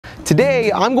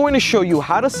Today, I'm going to show you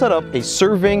how to set up a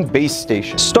surveying base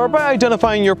station. Start by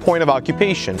identifying your point of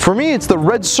occupation. For me, it's the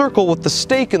red circle with the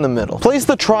stake in the middle. Place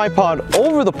the tripod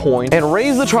over the point and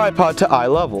raise the tripod to eye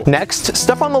level. Next,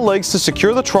 step on the legs to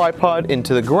secure the tripod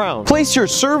into the ground. Place your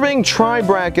surveying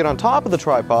tri-bracket on top of the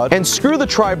tripod and screw the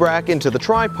tri-bracket into the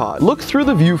tripod. Look through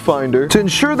the viewfinder to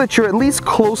ensure that you're at least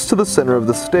close to the center of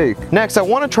the stake. Next, I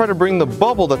want to try to bring the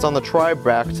bubble that's on the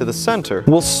tri-bracket to the center.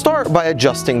 We'll start by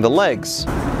adjusting the legs.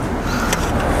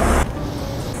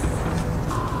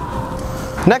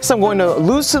 Next, I'm going to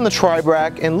loosen the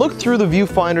tri-bracket and look through the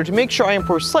viewfinder to make sure I am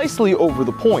precisely over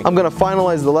the point. I'm going to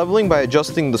finalize the leveling by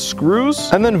adjusting the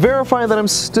screws and then verify that I'm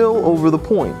still over the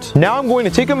point. Now I'm going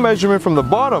to take a measurement from the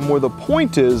bottom where the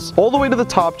point is all the way to the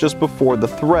top just before the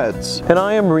threads. And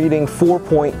I am reading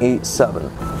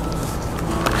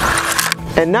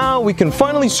 4.87. And now we can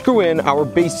finally screw in our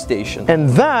base station. And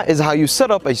that is how you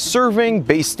set up a surveying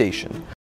base station.